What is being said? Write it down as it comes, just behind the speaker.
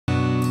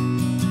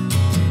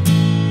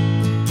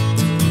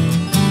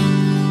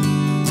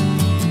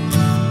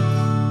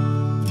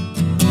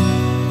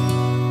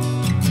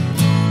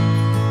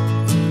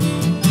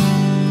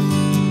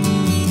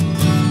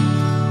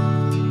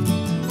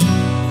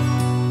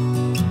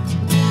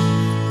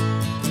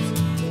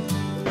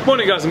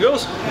Morning guys and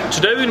girls.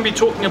 Today we're going to be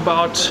talking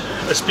about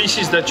a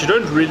species that you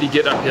don't really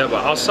get up here by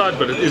our side,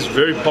 but it is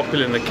very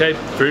popular in the Cape,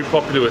 very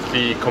popular with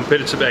the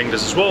competitive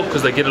anglers as well,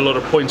 because they get a lot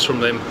of points from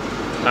them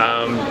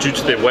due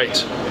to their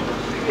weight.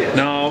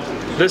 Now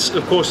this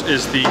of course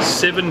is the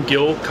 7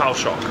 gill cow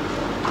shark.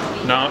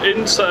 Now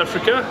in South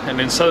Africa and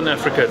in Southern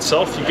Africa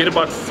itself you get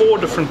about 4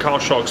 different cow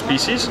shark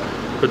species,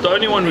 but the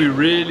only one we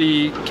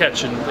really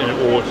catch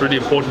or really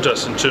important to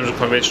us in terms of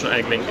conventional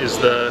angling is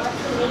the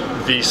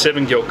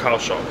 7 gill cow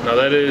shark. Now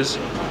that is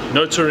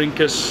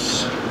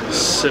Notorhyncus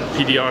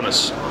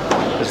Cepedianus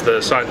is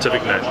the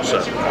scientific name. So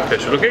in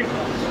case you're looking,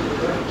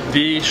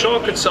 the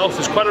shark itself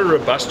is quite a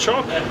robust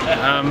shark,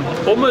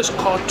 almost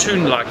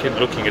cartoon-like in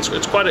looking.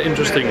 It's quite an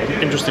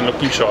interesting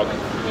looking shark.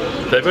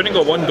 They've only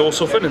got one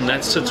dorsal fin, and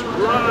that sits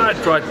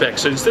right back.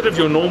 So instead of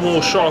your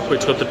normal shark where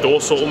it's got the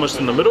dorsal almost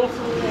in the middle,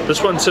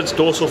 this one sits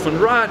dorsal fin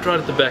right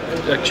at the back,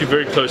 actually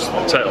very close to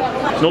the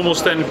tail. Normal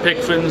standard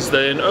pec fins,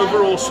 they're an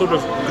overall sort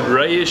of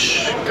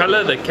greyish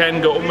colour. They can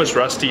go almost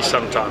rusty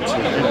sometimes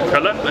in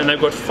colour, and they've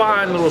got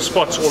fine little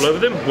spots all over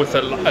them with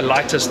a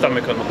lighter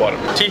stomach on the bottom.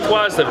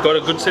 Teeth-wise, they've got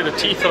a good set of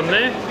teeth on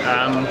there,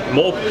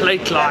 more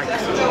plate-like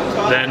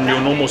than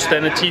your normal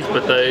standard teeth,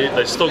 but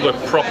they still got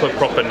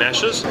proper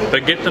gnashes. They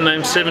get the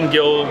name 7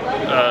 gill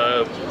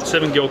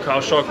cow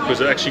shark because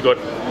it actually got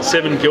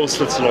 7 gill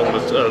slits along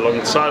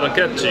the side like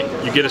that. So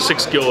you get a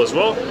 6 gill as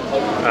well,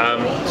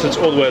 so it's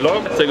all the way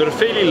along. They've got a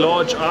fairly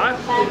large eye.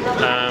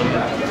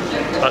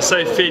 I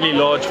say fairly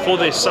large, for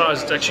their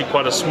size it's actually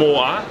quite a small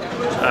eye,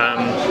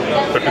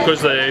 but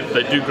because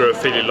they do grow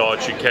fairly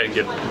large you can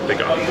get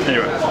bigger.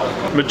 Anyway,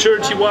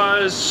 maturity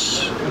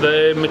wise,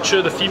 they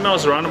mature, the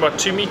females around about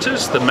 2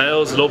 meters, the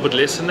males a little bit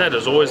less than that.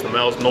 As always, the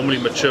males normally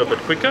mature a bit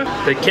quicker.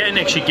 They can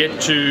actually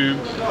get to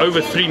over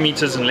 3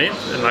 meters in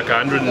length and like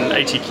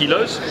 180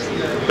 kilos,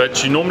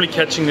 but you're normally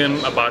catching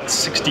them about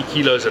 60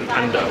 kilos and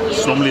under.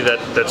 It's normally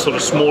that sort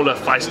of smaller,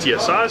 feistier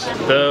size.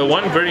 The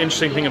one very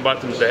interesting thing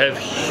about them is they have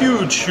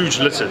huge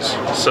litters.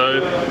 So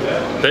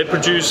they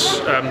produce,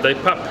 they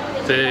pup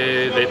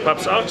their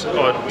pups out,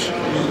 or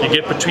you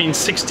get between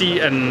 60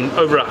 and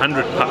over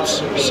 100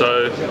 pups.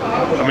 So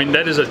I mean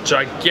that is a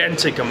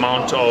gigantic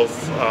amount of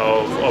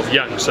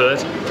young. So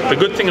that's the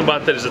good thing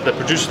about that, is that they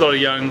produce a lot of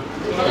young.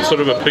 It's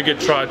sort of a bigger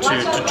try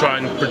to try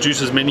and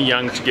produce as many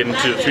young to get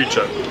into the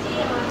future.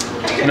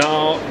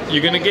 Now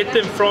you're going to get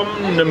them from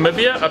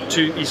Namibia up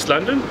to East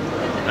London,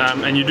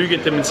 and you do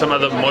get them in some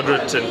other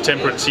moderate and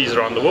temperate seas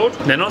around the world.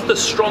 They're not the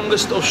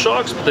strongest of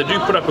sharks, but they do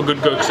put up a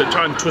good go because they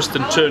try and twist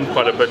and turn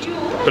quite a bit,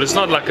 but it's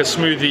not like a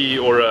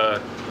smoothie or a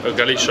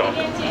gully shark.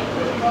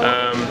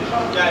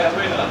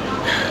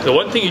 The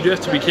one thing you do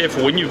have to be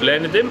careful when you've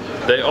landed them,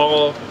 they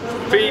are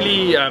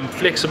fairly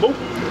flexible.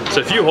 So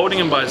if you're holding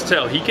him by his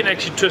tail, he can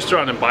actually twist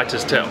around and bite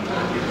his tail.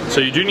 So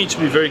you do need to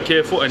be very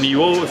careful, and he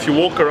will, if you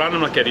walk around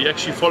him like that, he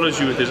actually follows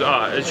you with his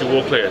eye as you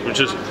walk like that,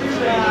 which is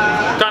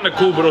kind of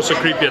cool but also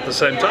creepy at the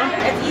same time.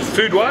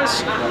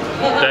 Food-wise,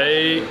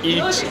 they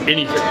eat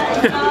anything.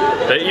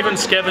 They even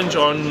scavenge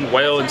on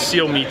whale and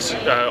seal meat.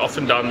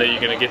 Often down there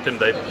you're going to get them,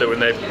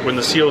 when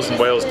the seals and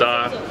whales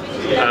die,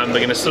 they're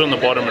going to sit on the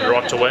bottom and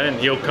rot away, and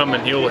he'll come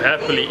and he'll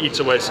happily eat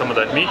away some of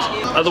that meat.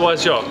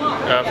 Otherwise,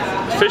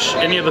 yeah, fish,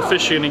 any of the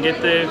fish you're going to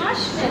get there,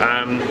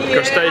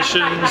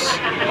 crustaceans,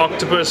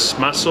 octopus,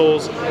 mussels,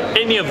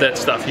 any of that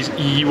stuff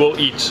he will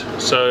eat.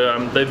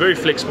 So they're very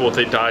flexible with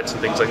their diets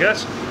and things like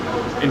that.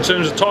 In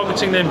terms of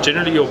targeting them,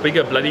 generally your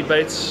bigger bloody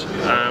baits,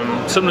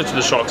 similar to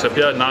the sharks up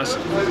here,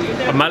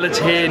 a mullet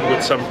head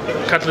with some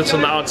cutlets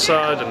on the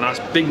outside, a nice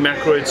big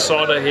macroid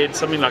sarda head,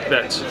 something like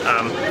that.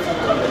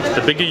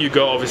 The bigger you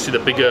go, obviously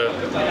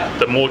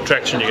the more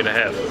traction you're going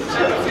to have.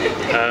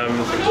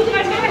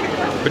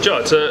 But yeah,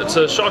 it's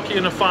a shark you're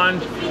going to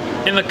find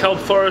in the kelp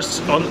forests,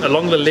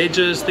 along the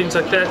ledges, things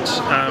like that.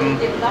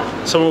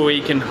 Somewhere where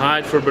you can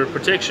hide for a bit of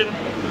protection,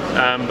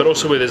 but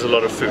also where there's a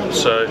lot of food.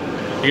 So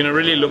you're going to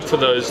really look for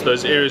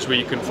those areas where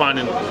you can find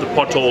in the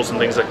potholes and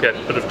things like that,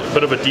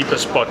 bit of a deeper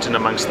spot in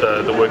amongst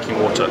the working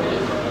water.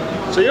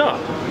 So yeah,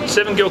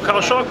 7 gill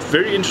cow shark,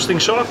 very interesting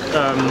shark.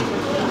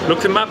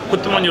 Look them up,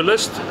 put them on your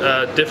list.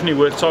 Definitely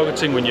worth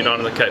targeting when you're down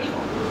in the Cape.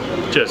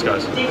 Cheers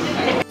guys.